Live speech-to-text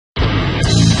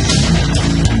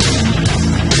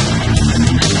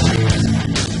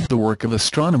work of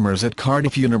astronomers at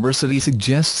Cardiff University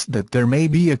suggests that there may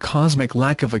be a cosmic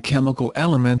lack of a chemical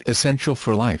element essential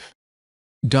for life.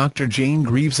 Dr. Jane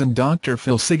Greaves and Dr.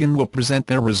 Phil Cigan will present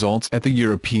their results at the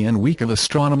European Week of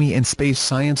Astronomy and Space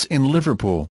Science in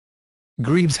Liverpool.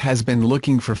 Greaves has been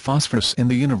looking for phosphorus in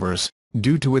the universe,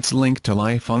 due to its link to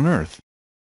life on Earth.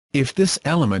 If this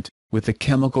element, with the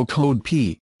chemical code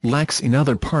P, lacks in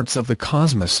other parts of the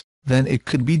cosmos, then it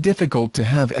could be difficult to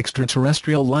have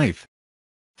extraterrestrial life.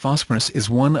 Phosphorus is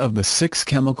one of the 6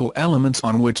 chemical elements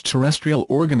on which terrestrial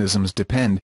organisms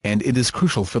depend, and it is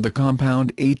crucial for the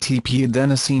compound ATP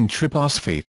adenosine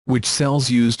triphosphate, which cells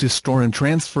use to store and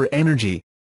transfer energy.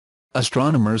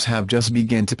 Astronomers have just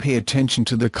begun to pay attention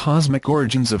to the cosmic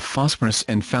origins of phosphorus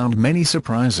and found many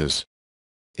surprises.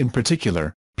 In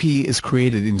particular, P is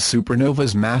created in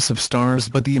supernovas, massive stars,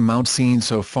 but the amounts seen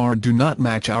so far do not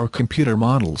match our computer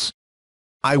models.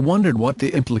 I wondered what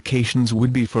the implications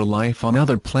would be for life on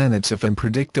other planets if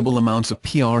unpredictable amounts of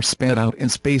P are spat out in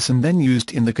space and then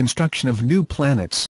used in the construction of new planets.